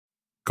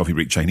Coffee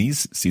Break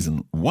Chinese,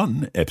 Season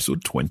 1,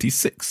 Episode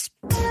 26.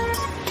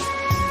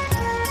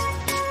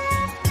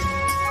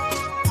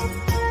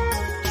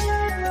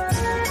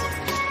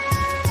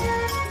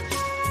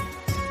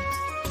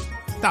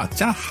 大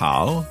家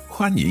好，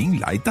欢迎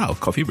来到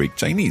Coffee Break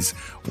Chinese，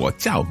 我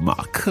叫马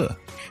克。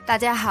大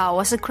家好，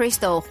我是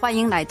Crystal， 欢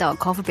迎来到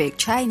Coffee Break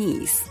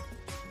Chinese。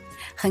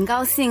很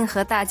高兴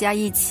和大家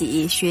一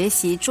起学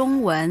习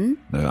中文。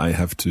Now, I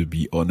have to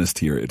be honest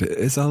here. It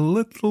is a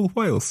little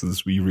while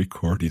since we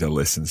recorded a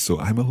lesson, so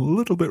I'm a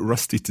little bit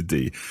rusty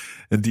today.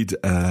 Indeed,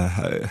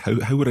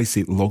 how would I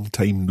say long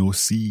time no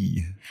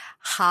see?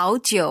 好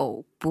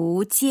久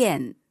不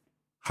见。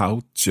好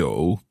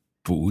久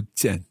不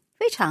见。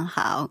非常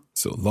好。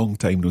So, long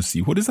time no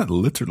see. What does that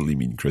literally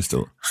mean,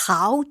 Crystal?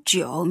 好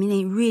久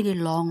meaning really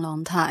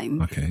long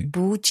time. Okay.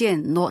 不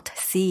见 not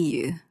see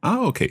you.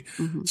 Okay.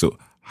 So,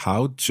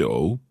 好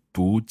久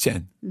不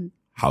见。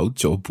好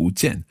久不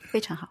见。非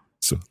常好。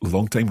So,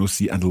 long time no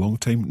see and long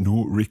time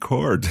no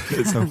record.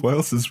 It's a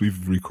while since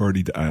we've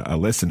recorded a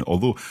lesson.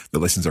 Although the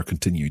lessons are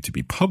continuing to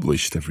be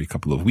published every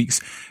couple of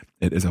weeks,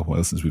 it is a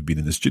while since we've been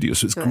in the studio.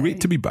 So it's great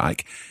to be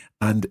back.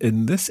 And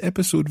in this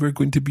episode, we're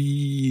going to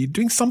be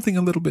doing something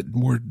a little bit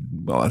more,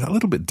 well, a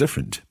little bit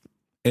different.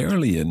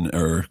 Early in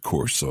our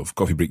course of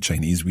Coffee Break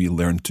Chinese, we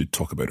learned to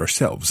talk about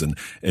ourselves and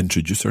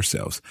introduce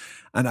ourselves.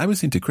 And I was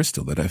saying to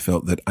Crystal that I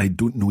felt that I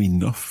don't know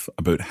enough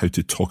about how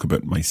to talk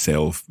about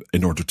myself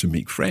in order to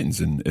make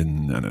friends on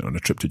a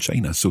trip to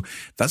China. So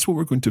that's what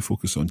we're going to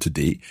focus on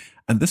today.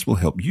 And this will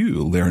help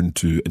you learn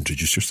to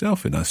introduce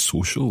yourself in a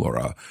social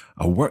or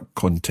a work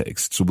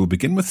context. So we'll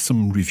begin with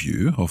some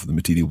review of the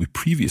material we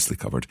previously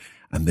covered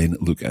and then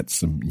look at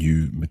some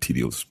new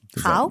materials.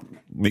 Does that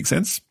make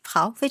sense?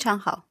 好，非常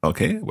好。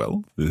 Okay,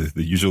 well,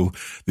 the usual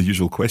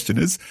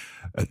question is,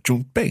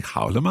 准备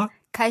好了吗？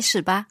开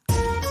始吧。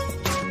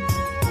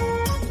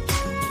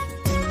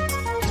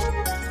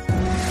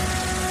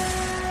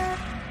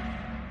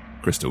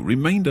Crystal,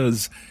 remind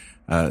us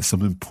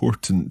some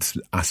important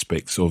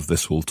aspects of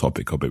this whole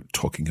topic about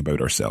talking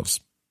about ourselves.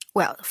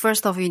 Well,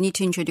 first off, you need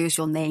to introduce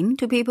your name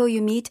to people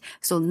you meet.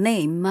 So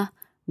name,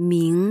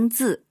 名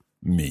字。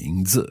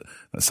名字.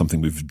 That's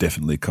something we've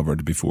definitely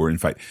covered before. In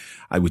fact,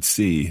 I would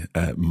say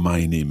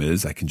my name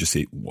is, I can just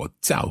say 我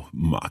叫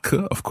马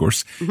克, of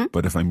course.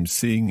 But if I'm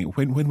saying,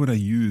 when would I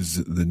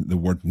use the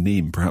word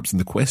name, perhaps in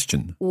the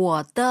question?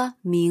 我的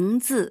名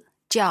字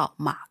叫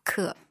马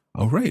克。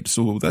All right,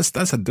 so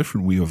that's a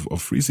different way of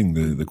phrasing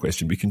the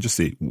question. We can just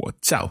say 我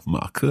叫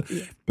马克,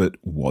 but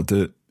我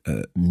的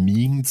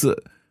名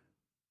字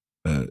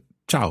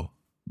叫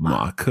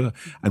马克,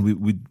 and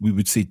we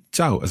would say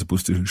叫 as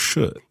opposed to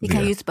是. You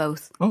can use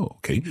both. Oh,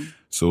 okay.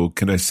 So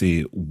can I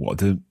say 我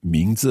的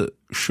名字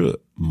是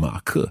马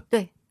克?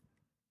 对。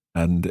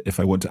 And if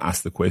I want to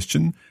ask the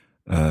question,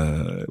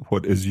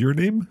 what is your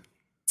name?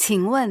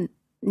 请问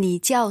你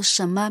叫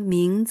什么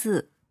名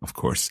字？ Of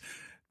course.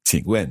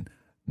 请问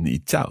你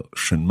叫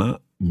什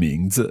么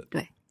名字？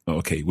对。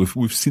 Okay,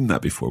 we've seen that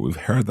before.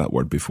 We've heard that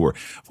word before.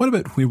 What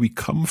about where we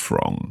come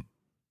from?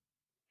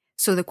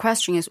 So the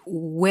question is,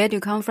 where do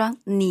you come from?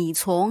 你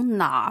从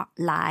哪儿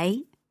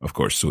来？ Of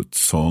course, so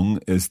从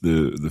is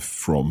the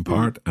from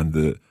part and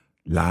the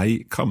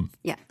来 come.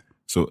 Yeah.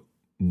 So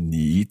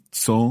你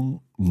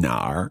从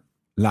哪儿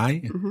来?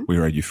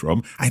 Where are you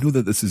from? I know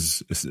that this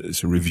is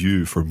a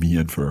review for me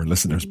and for our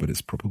listeners, but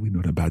it's probably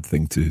not a bad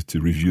thing to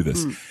review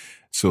this.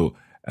 So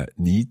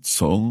你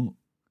从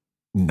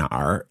哪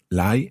儿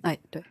来? 哎，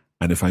对。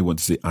 And if I want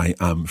to say I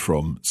am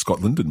from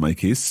Scotland, in my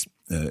case,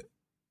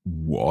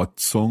 我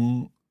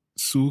从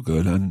苏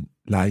格兰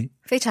来.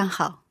 非常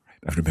好。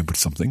 I've remembered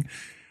something.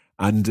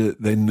 And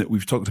then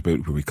we've talked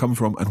about where we come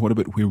from, and what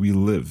about where we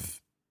live?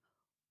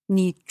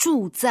 你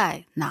住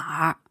在哪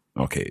儿？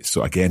 Okay,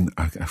 so again,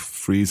 a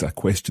phrase, a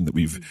question that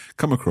we've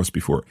come across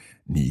before.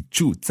 你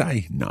住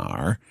在哪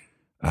儿?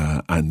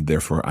 And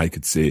therefore I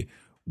could say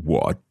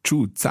我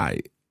住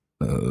在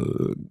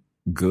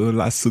格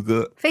拉斯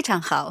哥. 非常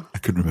好。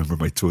 I couldn't remember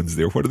my tones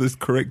there. What are the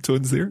correct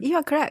tones there? You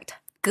are correct.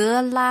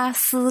 格拉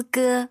斯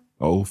哥。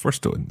 Oh,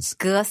 first tones.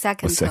 格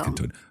second tone. Second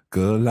tone.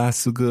 格拉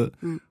斯哥.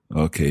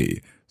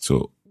 Okay,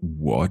 so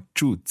我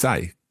住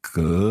在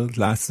格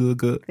拉斯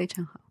哥. 非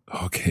常好。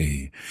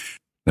 Okay.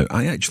 Now,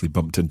 I actually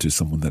bumped into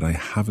someone that I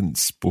haven't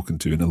spoken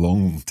to in a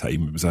long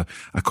time. It was a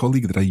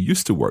colleague that I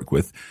used to work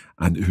with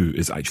and who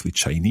is actually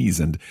Chinese.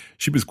 And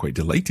she was quite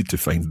delighted to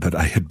find that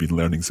I had been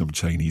learning some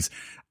Chinese.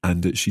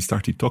 And she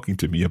started talking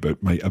to me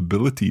about my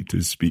ability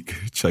to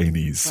speak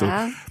Chinese.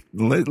 Wow.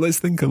 So let's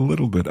think a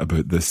little bit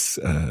about this.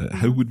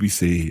 How would we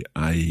say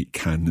I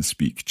can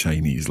speak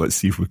Chinese? Let's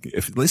see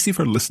if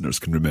our listeners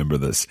can remember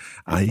this.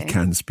 Okay. I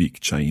can speak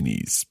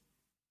Chinese.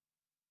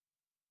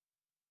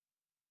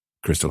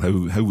 Crystal,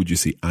 how would you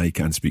say I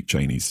can speak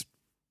Chinese?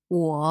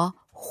 我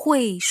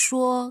会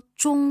说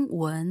中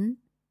文。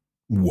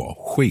我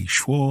会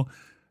说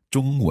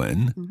中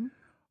文.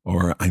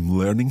 Or I'm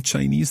learning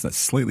Chinese. That's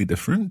slightly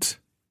different.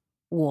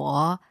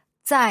 我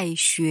在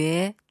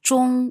学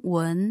中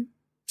文。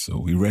 So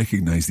we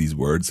recognize these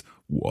words.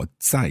 我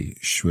在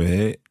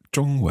学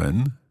中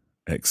文.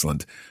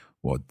 Excellent.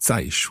 我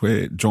在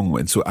学中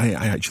文. So I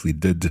actually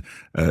did,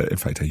 in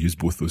fact, I used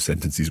both those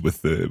sentences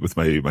with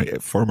my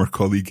former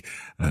colleague,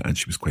 and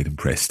she was quite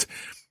impressed.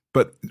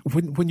 But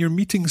when you're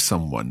meeting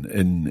someone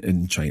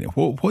in China,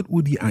 what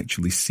would you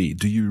actually say?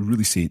 Do you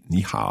really say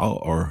你好,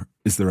 or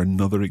is there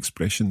another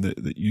expression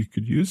that you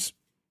could use?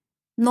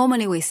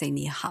 Normally we say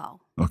你好.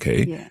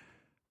 Okay. Yeah.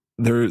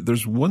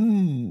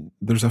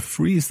 There's a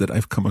phrase that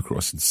I've come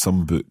across in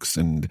some books,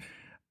 and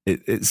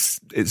it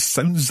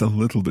sounds a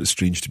little bit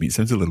strange to me. It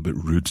sounds a little bit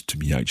rude to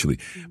me, actually.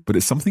 But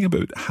it's something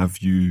about are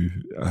you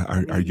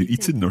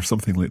eaten or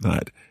something like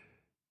that.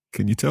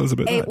 Can you tell us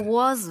about that? It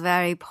was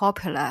very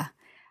popular.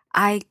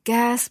 I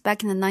guess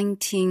back in the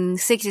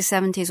 1960s,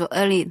 70s, or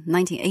early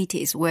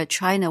 1980s, where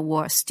China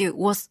was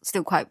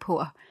still quite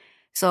poor.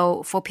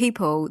 So for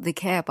people, they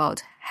care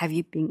about, have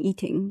you been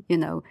eating,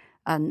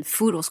 and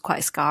food was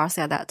quite scarce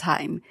at that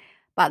time.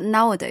 But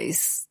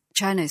nowadays,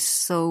 China is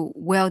so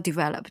well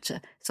developed.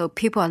 So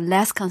people are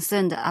less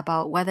concerned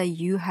about whether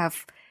you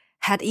have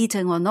had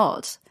eaten or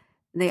not.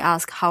 They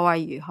ask, how are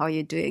you? How are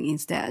you doing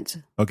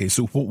instead? Okay,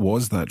 so what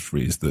was that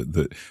phrase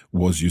that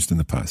was used in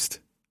the past?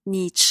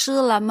 你吃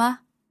了吗?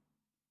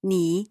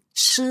 你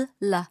吃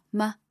了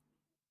吗?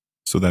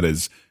 So that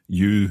is,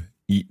 you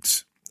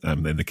eat,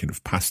 and then the kind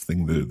of past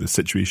thing, the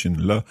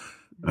situation, le,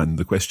 and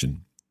the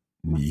question.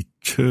 你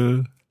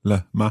吃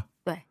了吗?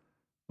 对.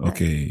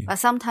 Okay. But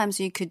sometimes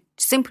you could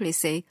simply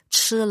say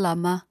吃了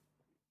吗?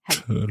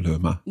 吃了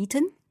吗?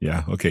 Eaten?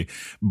 Yeah, okay.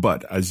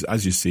 But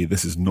as you say,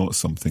 this is not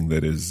something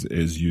that is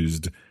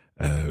used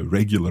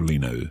regularly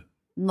now.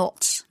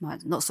 Not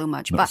so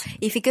much. But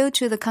if you go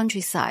to the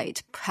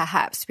countryside,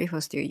 perhaps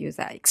people still use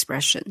that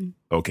expression.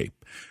 Okay.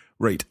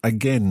 Right.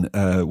 Again,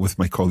 with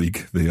my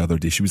colleague the other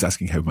day, she was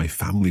asking how my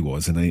family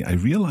was, and I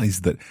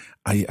realized that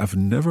I have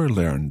never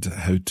learned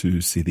how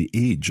to say the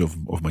age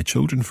of my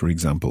children, for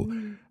example.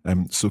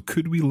 So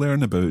could we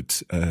learn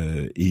about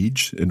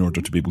age in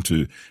order to be able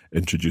to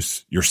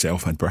introduce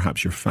yourself and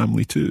perhaps your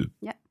family too?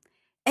 Yeah.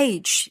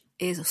 Age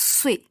is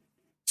岁.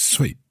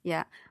 岁.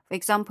 Yeah. For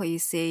example, you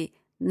say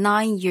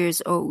 9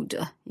 years old,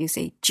 you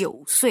say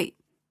 9岁.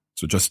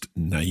 So just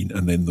 9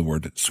 and then the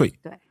word 岁.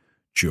 对.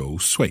 9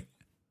岁.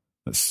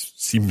 That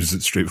seems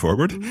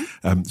straightforward.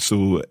 Mm-hmm.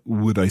 So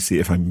would I say,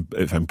 if I'm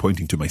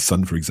pointing to my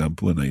son, for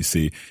example, and I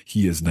say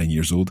he is 9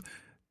 years old,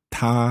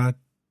 他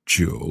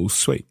9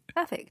岁.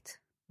 Perfect.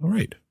 All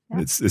right.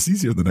 Yeah. It's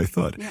easier than I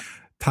thought. Yeah.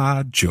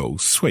 他9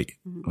岁.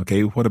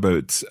 Okay. What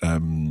about,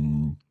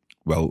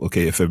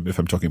 okay, if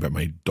I'm talking about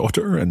my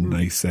daughter and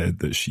I said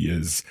that she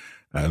is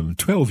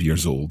 12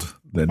 years old,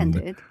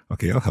 then,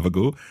 okay, I'll have a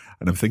go.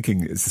 And I'm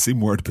thinking it's the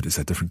same word, but it's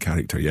a different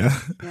character,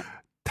 yeah? Yeah.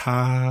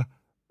 他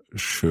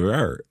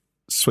12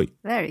岁.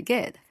 Very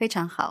good. 非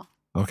常好.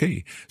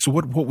 Okay. So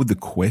what would the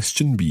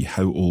question be?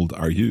 How old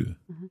are you?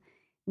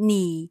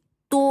 你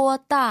多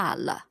大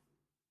了?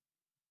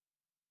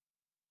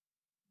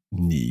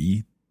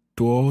 你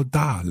多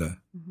大了?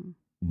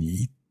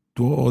 你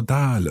多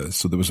大了?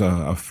 So there was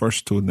a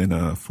first tone, then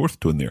a fourth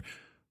tone there.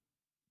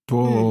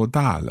 多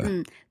大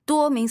了?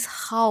 多 means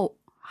how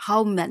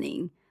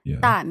many. Yeah.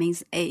 大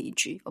means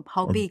age.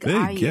 How big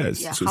are you?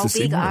 Yes. Yeah. So How it's the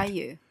big same are word.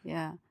 you?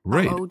 Yeah.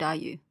 Right. How old are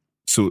you?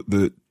 So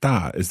the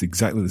大 is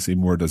exactly the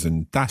same word as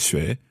in 大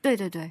学. 对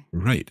对对.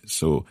 Right.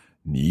 So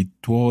你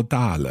多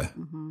大了?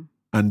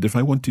 And if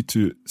I wanted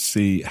to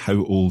say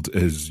how old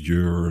is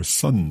your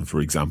son,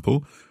 for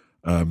example,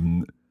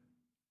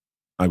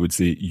 I would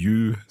say,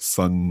 you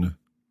son,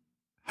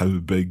 how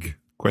big?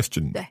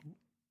 Question. 对.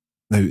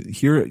 Now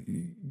here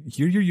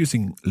you're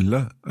using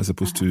le as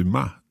opposed to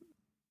ma.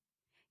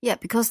 Yeah,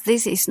 because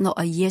this is not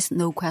a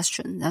yes/no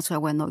question. That's why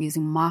we're not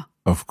using ma.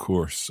 Of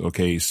course.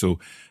 Okay, so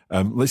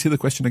let's hear the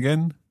question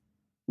again.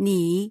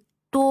 你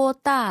多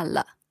大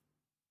了?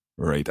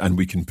 Right, and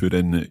we can put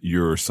in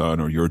your son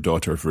or your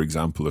daughter, for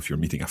example. If you're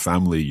meeting a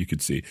family, you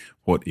could say,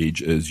 what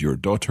age is your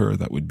daughter?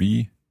 That would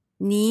be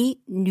你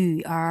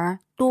女儿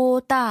多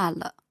大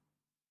了?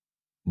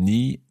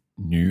 你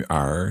女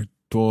儿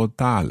多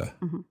大了?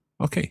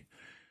 Okay.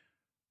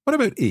 What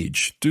about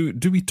age?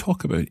 Do we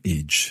talk about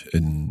age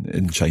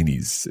in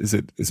Chinese? Is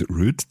it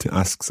rude to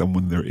ask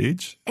someone their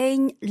age?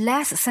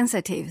 Less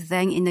sensitive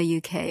than in the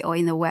UK or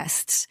in the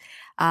West.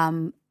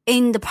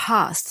 In the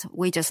past,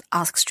 we just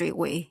ask straight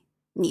away,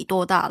 你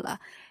多大了?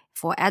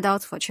 For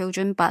adults, for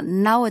children. But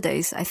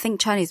nowadays, I think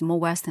China is more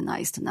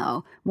westernized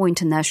now, more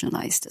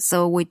internationalized.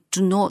 So we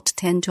do not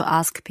tend to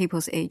ask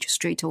people's age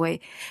straight away.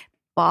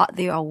 But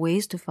there are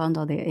ways to find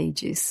out their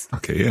ages.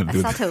 Okay. A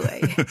subtle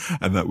way.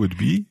 And that would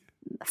be?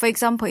 For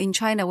example, in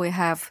China, we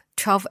have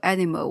 12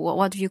 animals.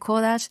 What do you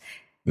call that?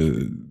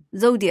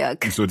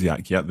 Zodiac.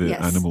 Zodiac, yeah. The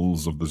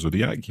animals of the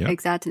zodiac, yeah.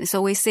 Exactly.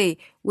 So we say,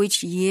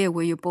 which year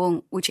were you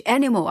born? Which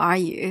animal are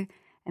you?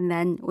 And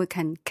then we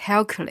can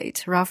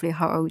calculate roughly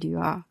how old you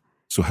are.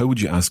 So how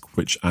would you ask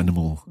which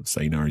animal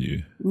sign are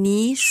you?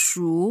 你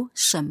属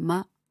什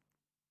么?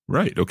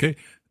 Right, okay.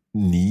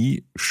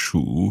 你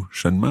属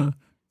什么?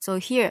 So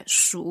here,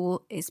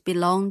 属 is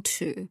belong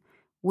to.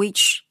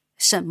 Which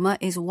什么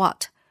is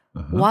what?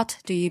 What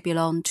do you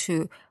belong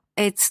to?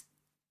 It's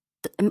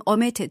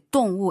omitted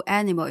动物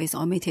animal is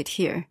omitted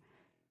here.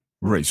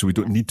 Right, so we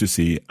don't need to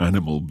say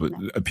animal, but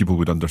people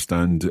would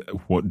understand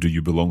what do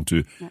you belong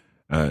to.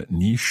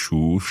 你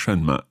属什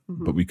么?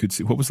 But we could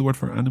say, what was the word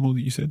for animal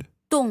that you said?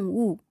 动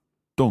物.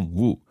 动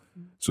物.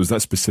 So is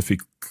that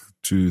specific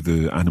to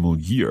the animal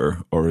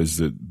year, or is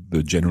it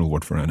the general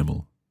word for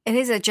animal? It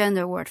is a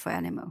general word for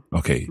animal.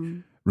 Okay.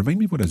 Remind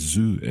me what a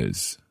zoo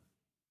is.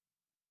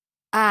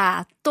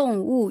 动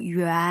物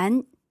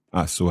园.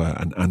 So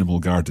an animal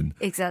garden.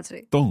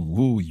 Exactly. 动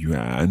物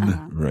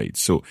园. Right.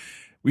 So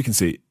we can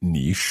say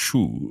你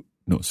属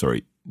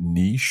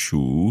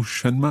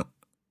什么?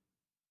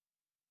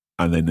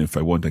 And then if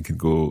I want, I can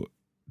go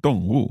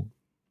动物.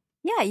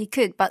 Yeah, you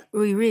could, but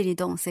we really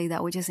don't say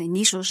that. We just say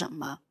你属什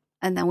么?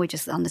 And then we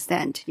just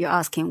understand you're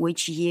asking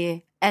which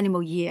year,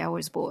 animal year I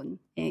was born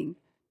in.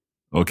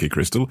 Okay,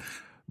 Crystal.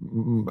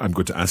 I'm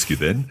going to ask you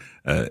then.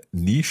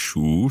 你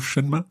属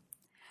什么?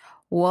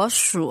 我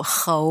属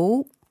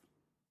猴.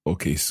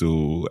 Okay,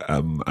 so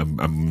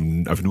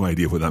I've no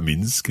idea what that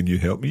means. Can you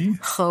help me?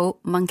 猴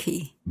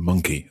monkey.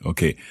 Monkey.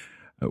 Okay.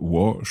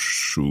 我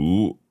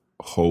属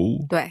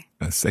猴. 对.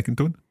 Second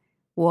tone?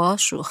 我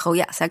属猴,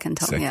 yeah, second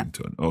tone. Second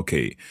tone.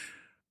 Okay.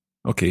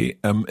 Okay.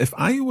 If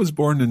I was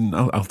born in,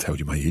 I'll tell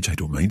you my age. I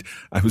don't mind.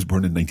 I was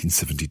born in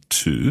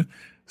 1972.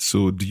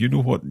 So do you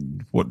know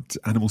what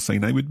animal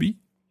sign I would be?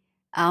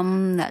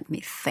 Let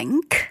me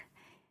think.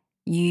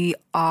 You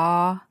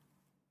are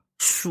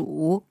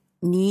鼠.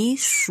 你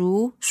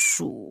属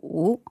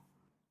鼠.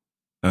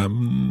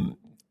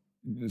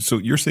 So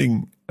you're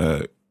saying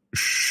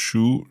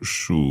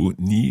属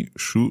你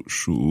属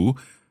鼠.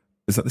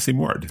 Is that the same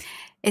word?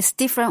 It's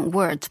different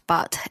word,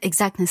 but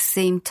exactly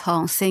same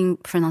tone, same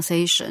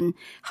pronunciation.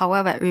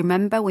 However,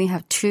 remember when you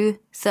have two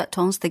third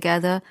tones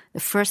together, the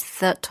first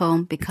third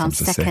tone becomes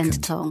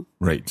second tone.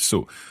 Right.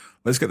 So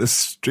let's get this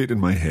straight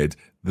in my head.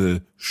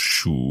 The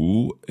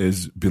shu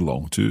is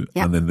belong to,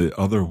 and then the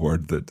other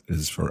word that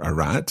is for a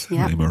rat.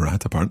 I'm a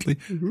rat, apparently.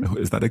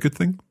 Is that a good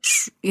thing?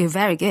 You're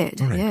very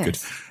good. All right, yes. good.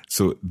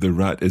 So the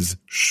rat is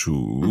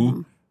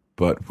shu,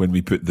 but when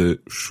we put the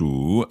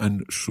shu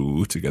and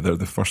shu together,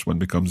 the first one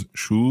becomes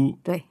shu,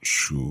 对.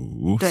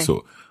 shu. 对.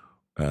 So,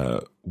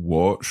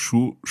 我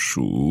属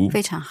鼠.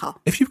 非常好.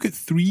 If you've got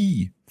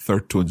three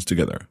third tones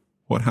together,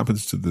 what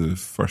happens to the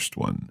first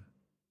one?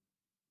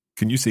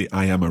 Can you say,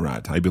 I am a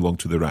rat, I belong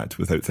to the rat,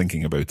 without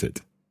thinking about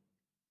it?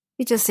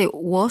 You just say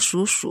我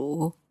属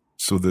鼠.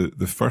 So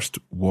the first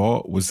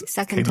我was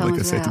second kind of tone like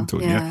a as second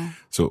well. tone, yeah?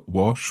 So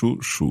我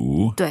属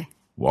鼠. 对.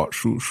 我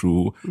属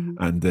鼠.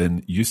 And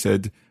then you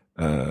said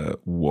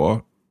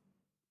我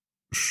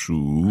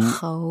属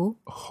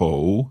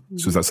猴.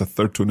 So that's a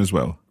third tone as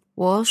well?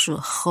 我属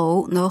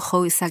猴. No,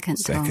 猴 is second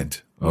tone.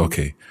 Second.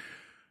 Okay.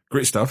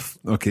 Great stuff.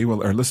 Okay,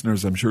 well, our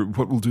listeners, I'm sure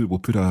what we'll do, we'll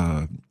put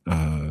a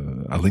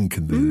link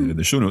in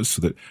the show notes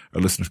so that our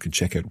listeners can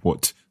check out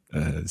what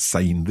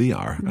sign they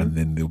are, and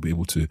then they'll be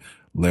able to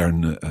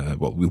learn.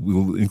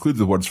 We'll include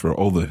the words for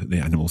all the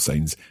animal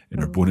signs in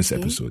our bonus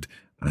episode,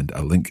 and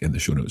a link in the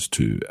show notes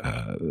to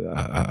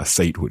a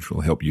site which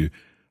will help you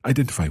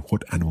identify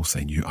what animal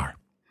sign you are.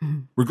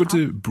 We're going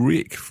to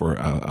break for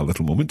a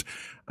little moment,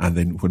 and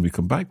then when we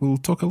come back, we'll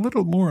talk a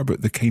little more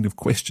about the kind of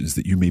questions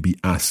that you may be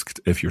asked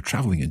if you're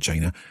traveling in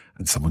China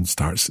and someone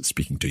starts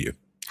speaking to you.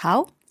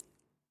 How?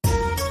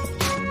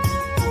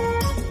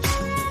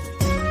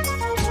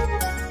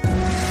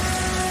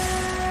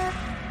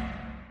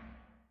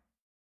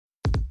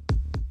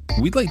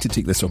 We'd like to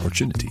take this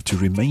opportunity to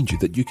remind you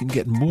that you can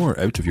get more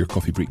out of your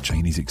Coffee Break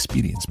Chinese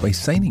experience by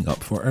signing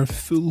up for our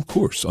full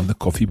course on the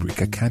Coffee Break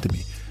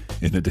Academy.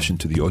 In addition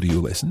to the audio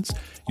lessons,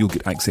 you'll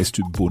get access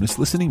to bonus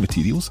listening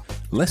materials,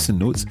 lesson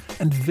notes,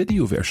 and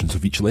video versions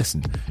of each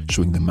lesson,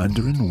 showing the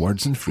Mandarin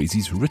words and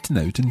phrases written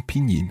out in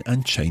Pinyin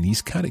and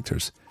Chinese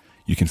characters.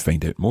 You can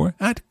find out more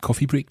at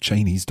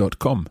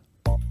coffeebreakchinese.com.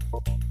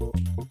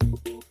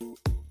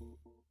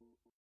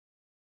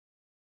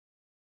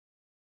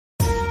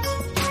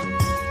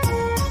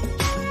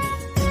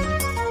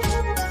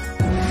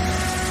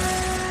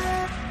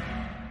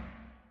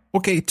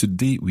 Okay,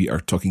 today we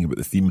are talking about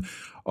the theme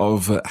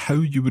of how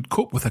you would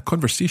cope with a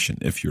conversation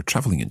if you're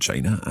traveling in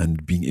China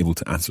and being able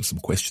to answer some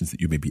questions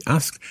that you may be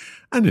asked,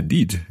 and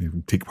indeed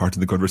take part in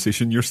the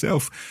conversation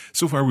yourself.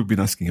 So far we've been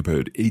asking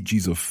about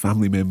ages of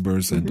family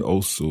members and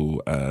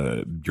also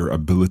your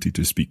ability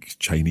to speak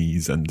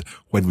Chinese and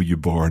when were you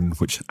born,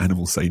 which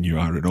animal sign you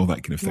are and all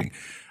that kind of thing.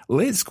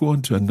 Let's go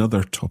on to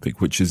another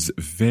topic which is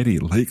very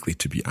likely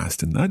to be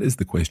asked, and that is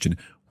the question,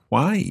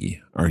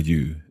 why are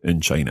you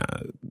in China?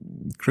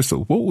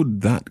 Crystal, what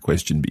would that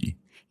question be?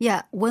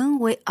 Yeah, when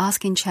we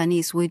ask in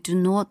Chinese, we do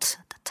not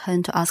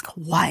tend to ask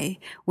why.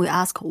 We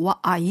ask, what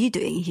are you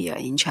doing here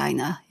in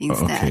China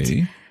instead?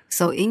 Okay.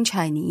 So in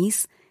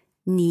Chinese,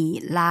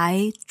 你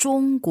来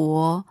中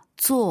国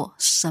做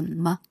什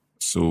么?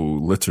 So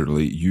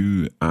literally,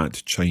 you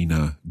at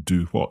China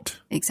do what?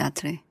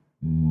 Exactly.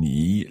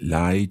 你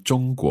来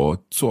中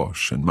国做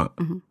什么?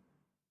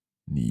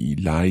 你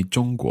来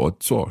中国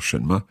做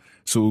什么?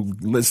 So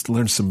let's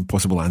learn some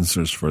possible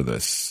answers for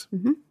this.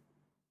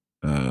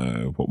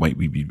 what might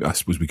we be? I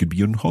suppose we could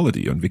be on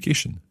holiday, on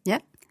vacation.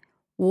 Yeah.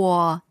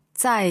 我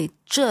在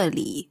这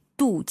里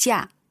度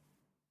假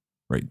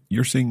Right.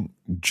 You're saying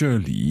这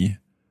里.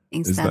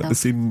 Is instead that the of...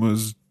 same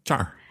as 这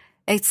儿?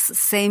 It's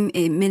same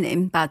in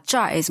meaning, but 这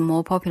儿 is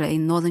more popular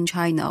in northern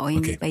China or in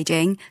Okay.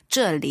 Beijing.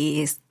 这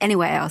里 is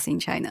anywhere else in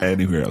China.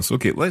 Anywhere else.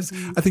 Okay,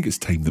 I think it's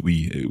time that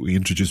we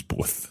introduce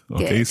both.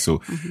 Okay, Good.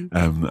 so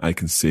I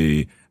can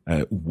say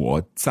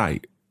我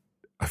在.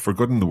 I've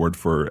forgotten the word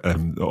for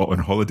on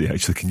holiday,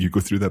 actually. Can you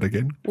go through that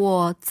again?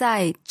 我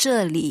在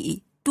这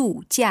里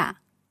度假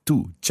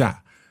度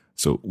假.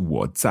 So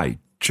我在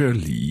这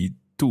里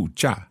度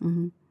假.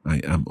 I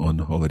am on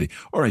holiday.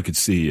 Or I could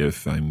say,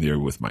 if I'm there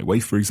with my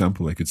wife, for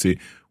example, I could say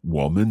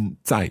我们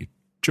在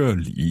这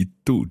里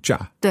度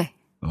假. 对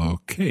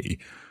Okay,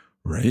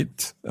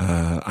 right.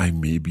 I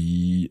may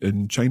be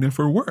in China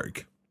for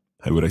work.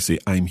 How would I say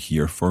I'm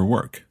here for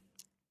work?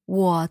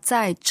 我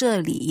在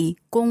这里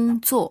工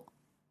作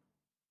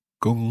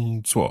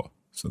工作.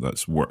 So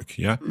that's work,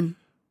 yeah?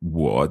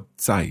 我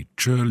在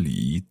这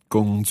里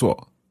工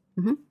作.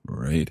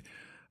 Right.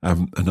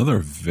 Another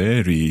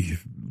very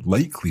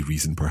likely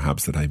reason,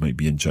 perhaps, that I might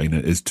be in China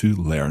is to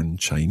learn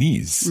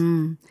Chinese.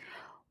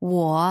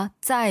 我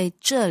在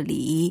这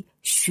里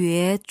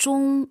学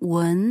中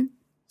文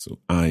So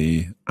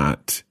I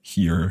at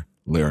here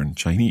learn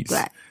Chinese.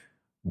 对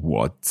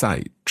我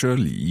在这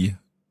里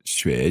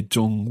学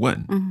中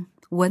文。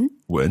文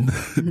文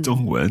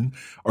中文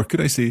or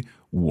could I say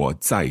我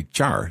在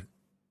这儿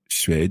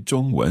学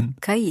中文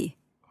可以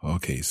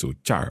Okay, so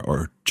这儿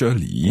or 这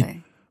里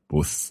对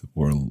both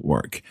will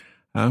work.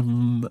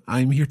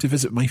 I'm here to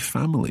visit my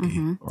family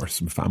or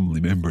some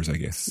family members, I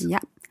guess.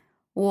 Yeah.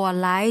 我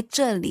来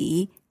这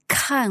里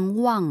看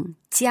望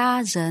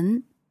家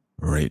人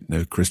Right,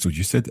 now Crystal,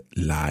 you said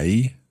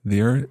来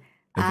there.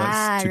 If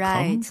that's to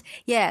right. come.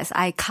 Yes,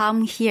 I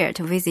come here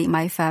to visit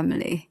my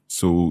family.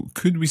 So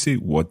could we say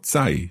我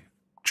在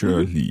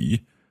这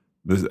里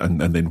and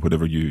then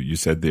whatever you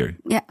said there.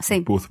 Yeah,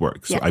 same. Both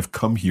work. So Yeah. I've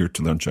come here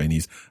to learn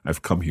Chinese.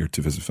 I've come here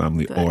to visit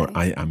family. Or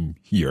I am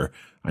here.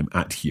 I'm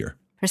at here.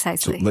 So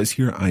Precisely. let's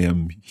hear I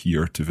am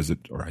here to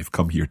visit or I've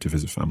come here to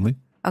visit family.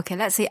 Okay,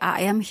 let's say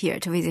I am here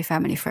to visit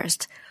family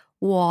first.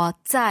 我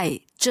在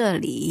这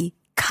里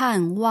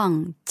看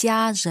望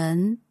家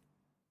人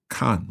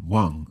看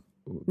望.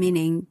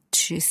 meaning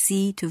to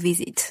see, to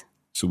visit.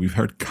 So we've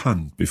heard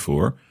kan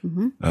before.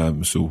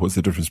 So what's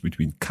the difference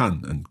between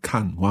kan and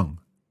kan wang?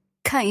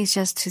 看 is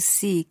just to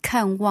see.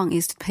 看望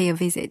is to pay a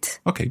visit.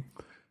 Okay.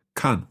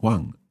 Kan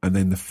wang. And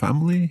then the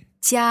family?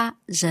 家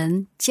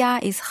人 家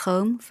is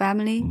home,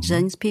 family.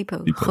 人 is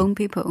people, home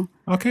people.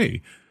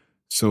 Okay.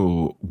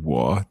 So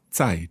我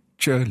在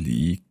这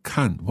里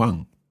看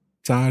望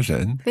家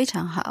人. 非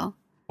常好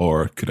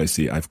Or could I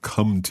say I've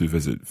come to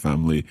visit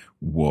family?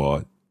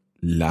 我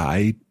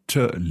来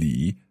这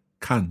里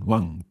看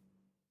望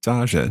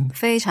家人.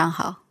 非常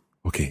好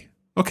Okay.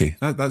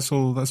 That's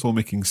all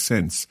making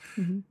sense.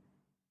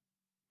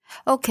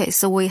 Okay,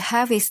 so we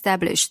have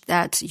established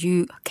that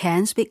you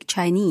can speak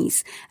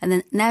Chinese. And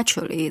then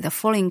naturally, the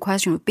following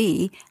question would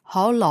be,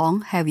 how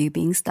long have you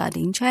been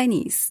studying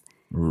Chinese?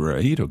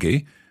 Right.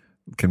 Okay.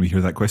 Can we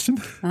hear that question?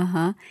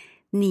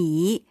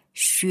 你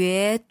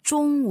学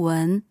中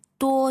文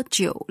多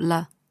久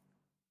了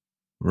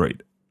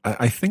Right.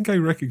 I think I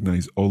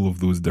recognize all of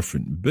those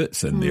different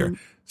bits in there.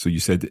 So you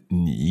said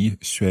你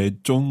学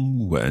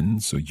中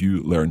文, so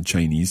you learn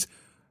Chinese.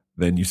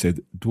 Then you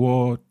said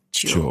多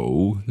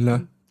久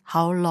了?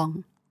 How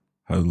long?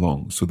 How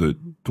long? So the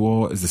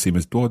多 is the same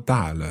as 多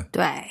大了.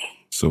 对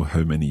So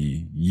how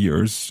many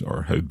years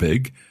or how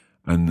big?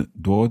 And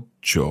多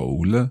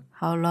久了?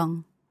 How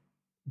long?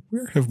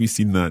 Where have we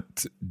seen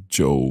that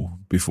久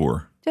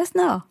before? Just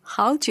now.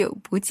 好久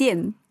不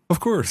见 Of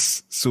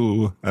course.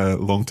 So,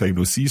 long time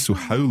no see. So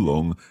how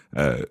long?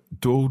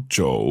 多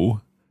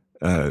久?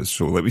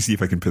 So let me see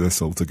if I can put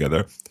this all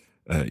together.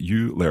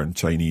 You learn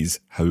Chinese.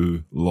 How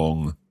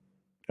long?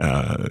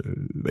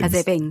 Has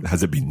it been?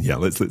 Has it been? Yeah,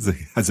 let's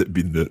say, has it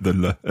been the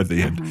l at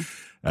the end?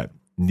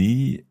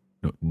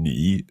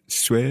 你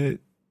学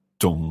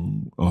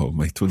中, oh,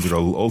 my tones are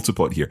all to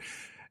pot here.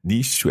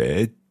 你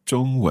学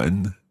中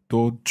文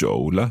多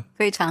久了?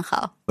 非常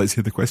好 Let's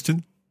hear the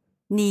question.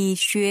 你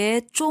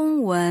学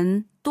中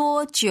文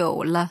多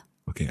久了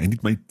Okay, I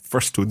need my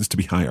first tones to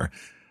be higher.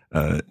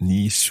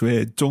 你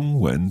学中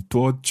文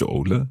多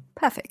久了?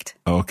 Perfect.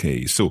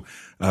 Okay, so,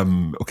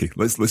 okay,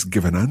 let's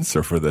give an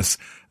answer for this.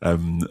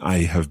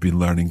 I have been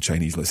learning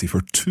Chinese, let's say,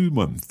 for 2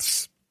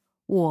 months.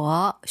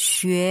 我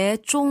学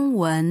中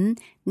文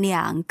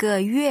2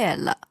个月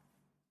了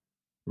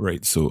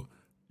Right, so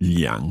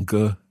两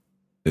个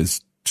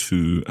is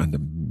 2 and a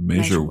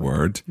measure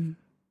word,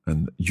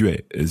 and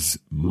月 is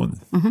month.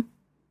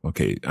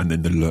 Okay, and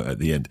then the le at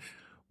the end.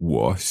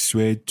 我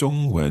学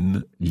中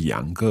文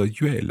2个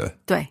月了.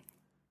 对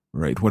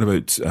Right, what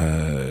about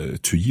 2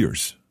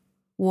 years?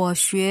 我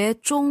学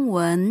中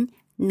文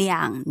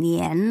2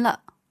年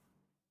了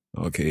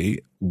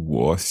Okay,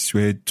 我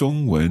学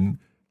中文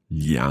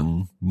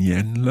2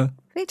年了.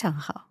 非常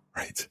好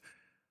Right.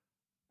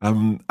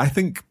 I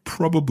think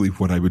probably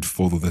what I would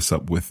follow this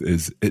up with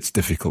is it's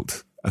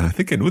difficult. And I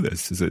think I know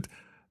this. Is it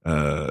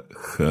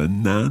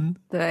很难?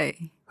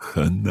对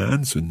很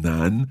难. So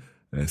难,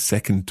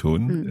 second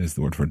tone is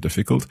the word for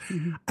difficult.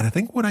 And I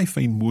think what I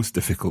find most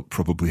difficult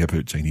probably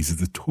about Chinese is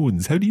the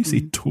tones. How do you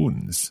say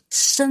tones?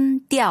 声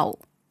调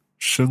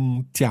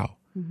声调.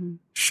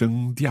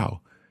 声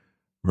调.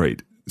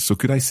 Right. So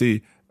could I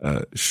say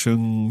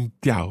声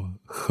调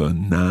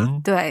很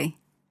难?对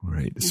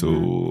Right.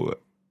 So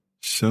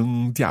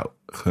声调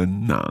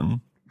很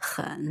难.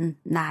很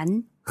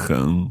难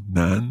很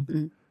难.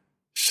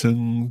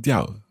 声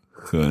调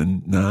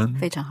很难.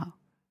 非常好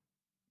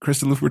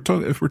Crystal,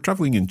 if we're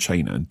traveling in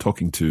China and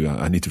talking to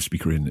a native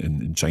speaker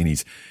in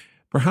Chinese,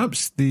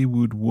 perhaps they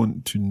would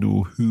want to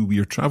know who we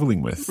are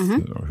traveling with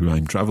or who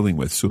I'm traveling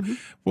with. So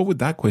what would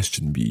that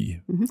question be?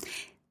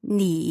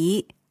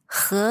 你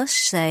和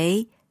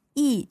谁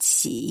一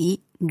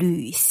起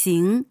旅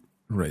行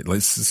Right,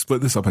 let's split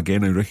this up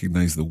again. I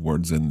recognize the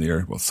words in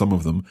there. Well, some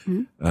of them.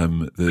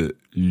 The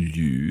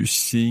旅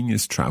行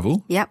is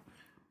travel. Yep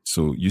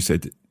So you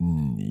said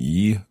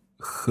你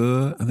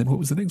和, and then what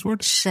was the next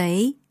word?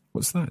 谁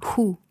What's that?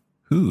 Who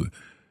Who?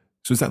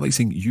 So is that like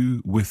saying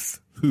you with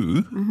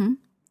who?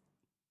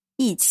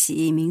 一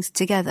起 means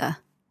together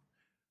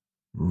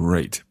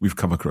Right. We've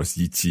come across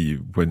一起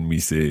when we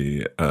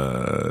say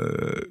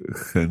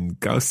很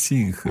高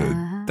兴和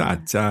大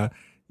家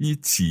一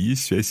起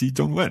学习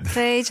中文.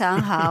 非常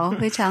好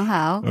非常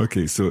好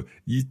Okay, so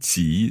一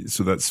起,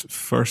 so that's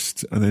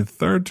first and then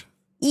third?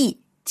 一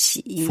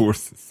起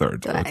Fourth, third.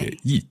 对 Okay,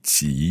 一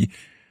起.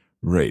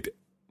 Right.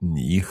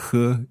 你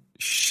和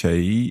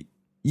谁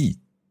一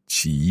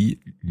起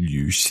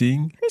旅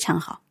行? 非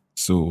常好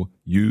So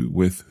you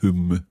with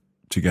whom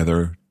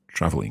together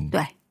traveling.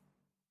 对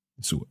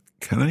So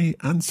can I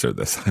answer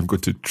this? I'm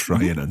going to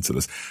try and answer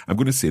this. I'm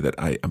going to say that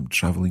I am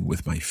traveling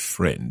with my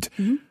friend.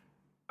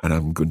 And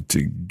I'm going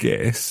to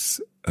guess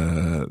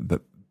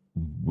that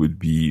would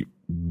be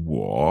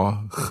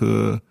我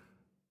和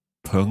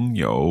朋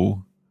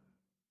友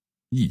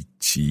一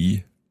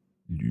起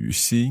旅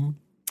行.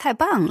 太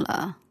棒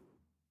了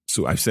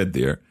So I've said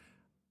there,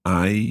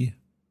 I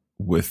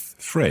with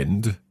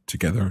friend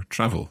together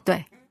travel.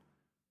 对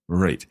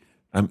Right.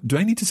 Do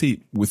I need to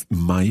say with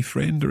my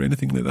friend or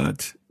anything like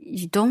that?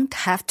 You don't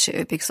have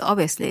to because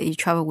obviously you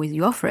travel with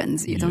your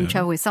friends. You don't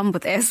travel with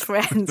somebody else's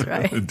friends,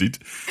 right? Indeed.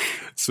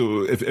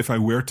 So if I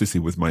were to say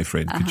with my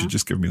friend, could you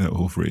just give me that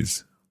whole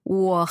phrase?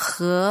 我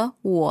和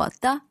我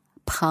的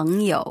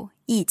朋友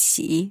一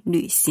起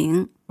旅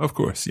行 Of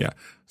course, yeah.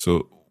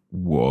 So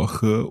我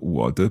和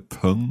我的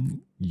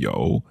朋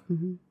友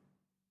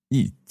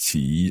一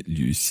起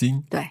旅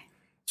行. 对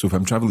So if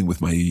I'm traveling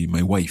with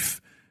my wife,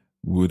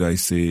 would I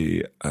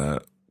say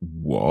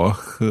我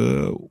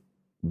和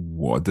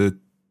我的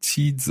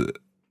妻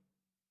子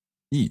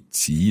一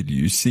起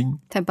旅行?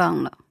 太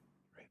棒了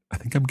I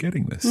think I'm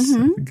getting this.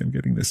 I think I'm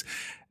getting this.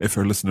 If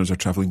our listeners are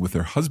traveling with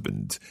their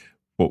husband,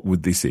 what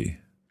would they say?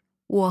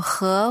 我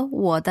和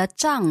我的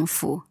丈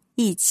夫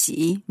一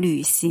起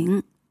旅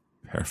行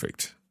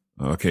Perfect.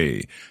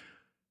 Okay.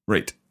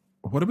 Right.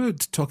 What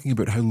about talking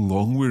about how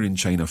long we're in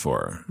China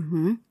for?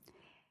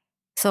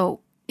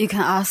 So you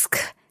can ask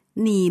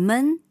你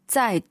们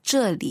在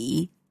这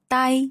里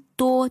待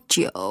多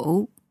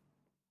久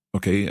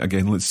Okay,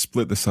 again, let's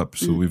split this up.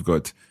 So we've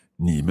got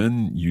你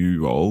们,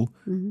 you all,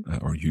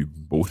 or you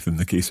both in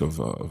the case of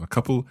a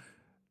couple.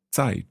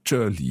 在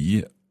这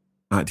里,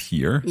 at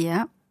here.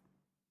 Yeah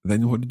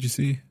Then what did you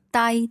say?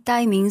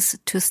 待 means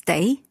to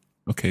stay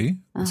Okay,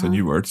 that's a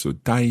new word. So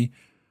待,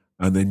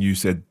 and then you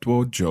said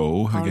多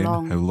久 again.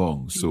 long? How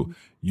long? So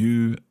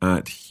you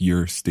at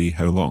here stay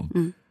how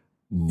long?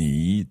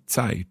 你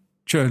在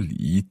这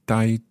里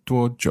待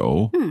多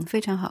久? 非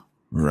常好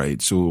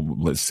Right. So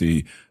let's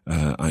say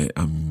I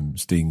am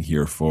staying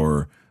here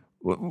for.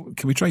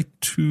 Can we try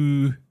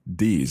 2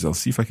 days? I'll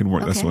see if I can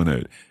work this Okay. one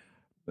out.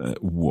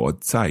 我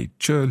在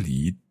这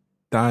里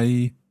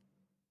待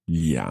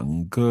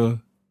2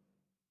个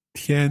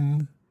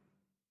天.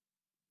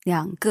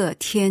 2个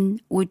天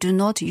We do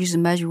not use the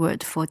measure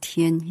word for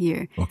天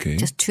here Okay.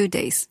 Just 2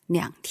 days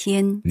 2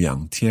天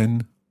2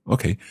天.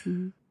 Okay.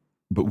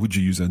 But would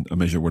you use a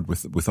measure word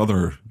with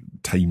other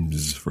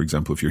times, for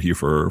example, if you're here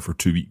for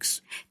 2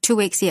 weeks? 2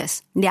 weeks,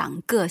 yes.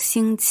 2个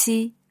星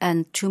期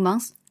and 2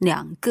 months,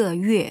 2个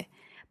月.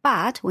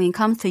 But when it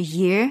comes to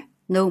year,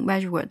 no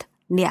measure word.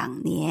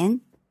 2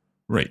年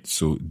Right.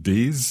 So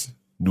days,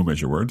 no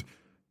measure word.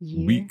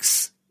 Year.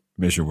 Weeks,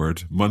 measure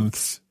word.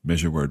 Months,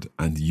 measure word.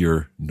 And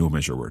year, no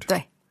measure word.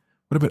 对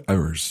What about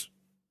hours?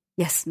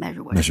 Yes,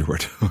 measure word. Measure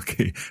word.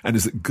 Okay. And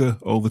is it g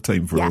all the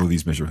time for all of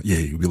these measure?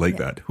 Yeah, we like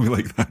that. We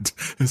like that.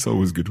 It's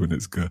always good when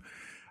it's g.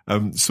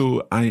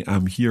 So I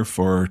am here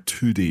for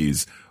 2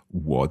 days.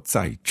 我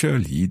在这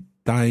里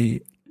待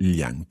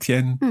2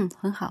天.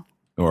 很好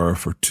Or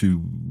for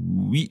 2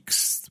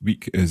 weeks.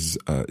 Week is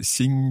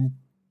星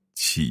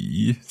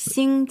期.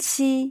 星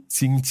期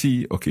星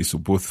期. Okay, so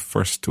both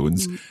first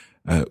tones.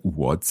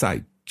 我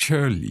在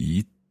这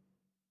里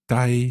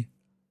待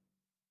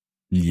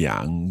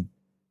2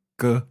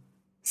个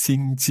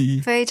星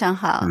期非常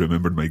好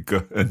Remembered my g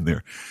in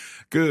there.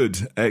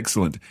 Good,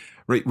 excellent.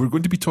 Right, we're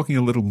going to be talking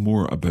a little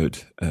more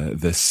about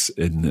this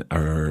in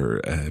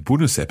our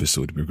bonus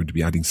episode. We're going to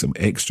be adding some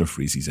extra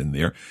phrases in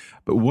there.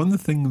 But one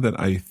thing that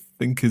I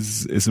think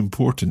is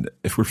important,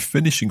 if we're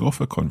finishing off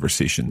a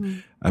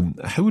conversation,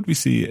 how would we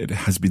say it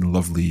has been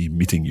lovely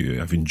meeting you?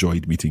 I've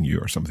enjoyed meeting you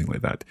or something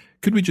like that.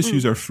 Could we just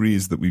use our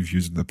phrase that we've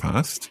used in the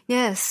past?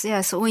 Yes.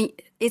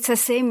 It's the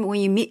same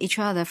when you meet each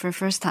other for the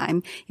first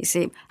time. You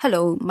say,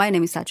 hello, my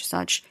name is such and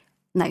such.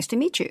 Nice to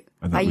meet you.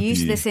 I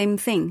use the same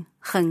thing.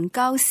 很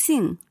高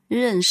兴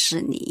认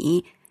识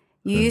你.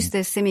 You use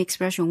the same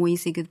expression when you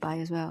say goodbye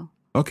as well.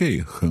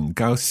 Okay, 很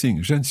高兴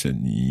认识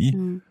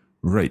你.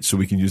 Right, so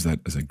we can use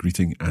that as a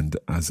greeting and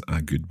as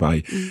a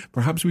goodbye.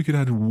 Perhaps we could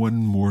add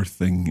one more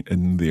thing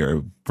in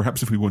there.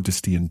 Perhaps if we want to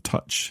stay in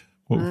touch,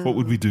 what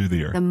would we do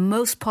there? The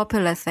most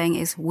popular thing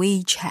is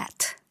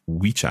WeChat.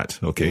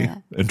 WeChat, okay.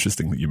 Yeah.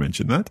 Interesting that you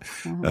mentioned that.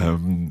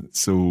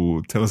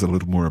 So tell us a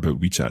little more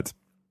about WeChat.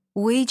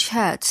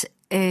 WeChat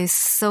is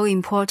so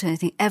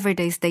important in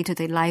everyday's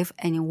day-to-day life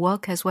and in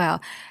work as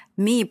well.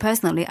 Me,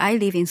 personally, I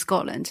live in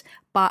Scotland,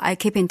 but I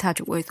keep in touch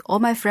with all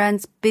my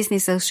friends,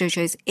 business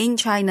associates in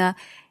China,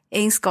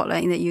 in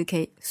Scotland, in the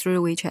UK,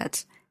 through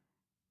WeChat.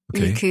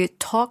 Okay. You could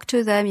talk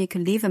to them, you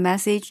could leave a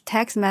message,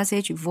 text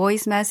message,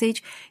 voice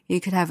message.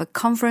 You could have a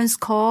conference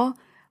call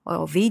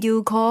or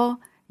video call.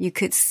 You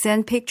could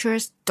send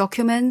pictures,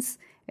 documents.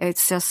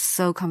 It's just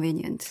so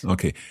convenient.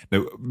 Okay.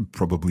 Now,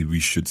 probably we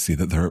should say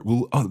that there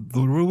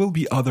will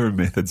be other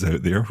methods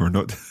out there. We're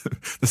not,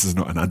 this is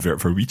not an advert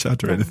for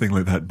WeChat or anything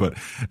like that, but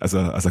as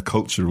a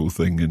cultural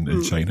thing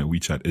in China,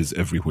 WeChat is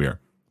everywhere.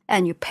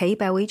 And you pay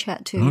by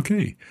WeChat too.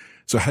 Okay.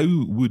 So how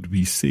would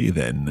we say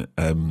then,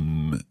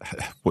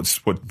 what's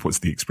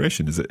the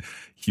expression? Is it,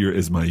 here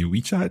is my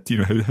WeChat? You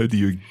know, how do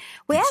you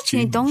We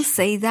actually don't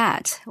say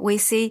that. We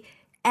say,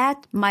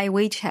 add my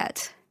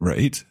WeChat.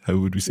 Right. How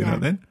would we say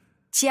that then?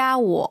 加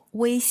我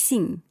微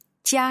信.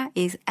 加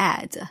is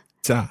add.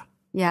 加.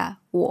 Yeah.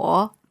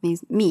 我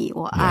means me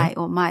or I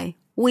or my.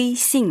 微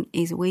信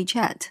is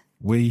WeChat.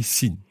 微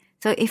信.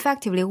 So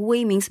effectively,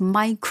 微 means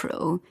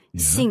micro.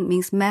 信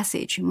means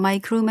message,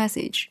 micro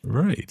message.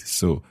 Right.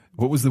 So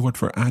what was the word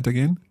for add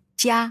again?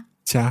 加.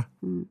 加.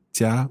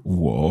 加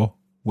我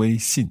微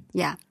信.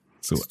 Yeah.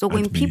 So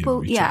when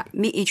people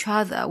meet each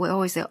other, we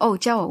always say, oh,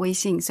 加我微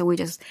信. So we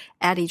just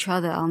add each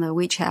other on the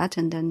WeChat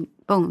and then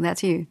boom,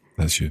 that's you.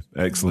 That's you.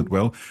 Excellent.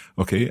 Well,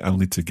 okay, I'll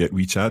need to get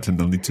WeChat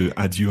and I'll need to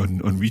add you on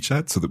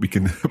WeChat so that we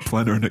can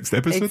plan our next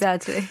episode.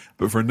 Exactly.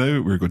 But for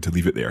now, we're going to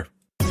leave it there.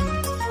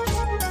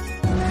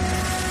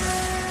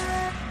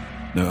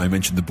 Now, I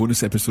mentioned the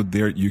bonus episode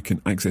there. You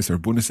can access our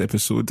bonus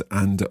episode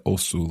and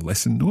also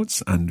lesson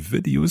notes and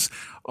videos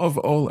of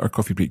all our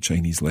Coffee Break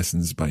Chinese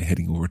lessons by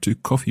heading over to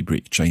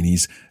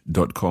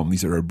coffeebreakchinese.com.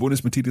 These are our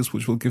bonus materials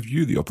which will give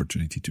you the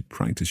opportunity to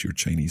practice your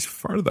Chinese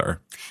further.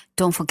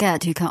 Don't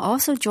forget, you can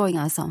also join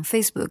us on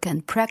Facebook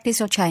and practice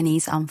your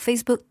Chinese on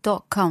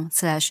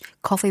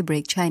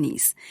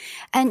facebook.com/coffeebreakchinese.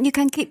 And you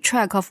can keep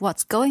track of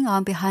what's going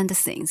on behind the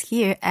scenes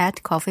here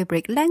at Coffee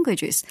Break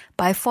Languages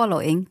by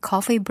following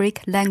Coffee Break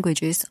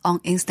Languages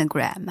on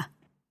Instagram.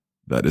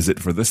 That is it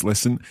for this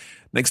lesson.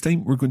 Next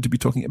time, we're going to be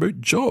talking about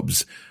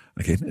jobs.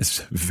 Again, it's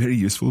very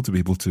useful to be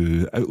able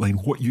to outline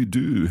what you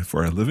do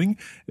for a living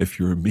if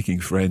you're making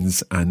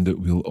friends, and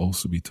we'll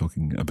also be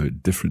talking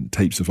about different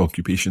types of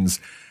occupations,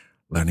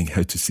 learning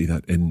how to say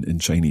that in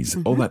Chinese.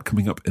 All that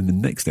coming up in the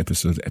next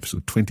episode,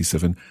 episode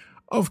 27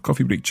 of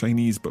Coffee Break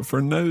Chinese. But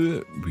for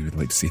now, we would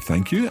like to say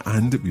thank you,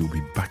 and we'll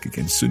be back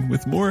again soon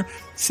with more.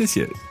 谢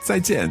谢，再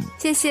见。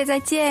谢谢，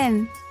再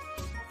见。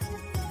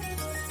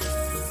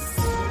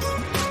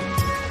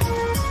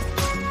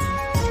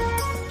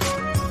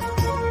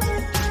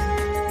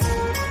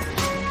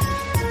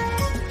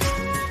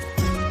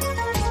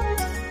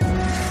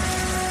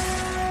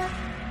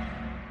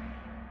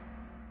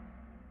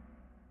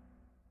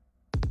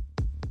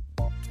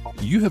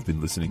You have been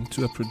listening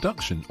to a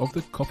production of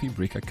the Copy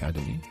Break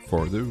Academy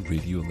for the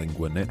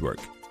Radiolingua Network.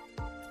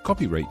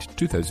 Copyright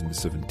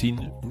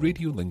 2017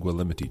 Radiolingua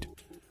Limited.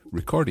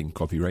 Recording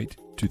copyright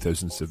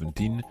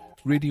 2017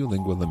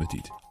 Radiolingua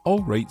Limited.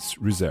 All rights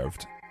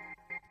reserved.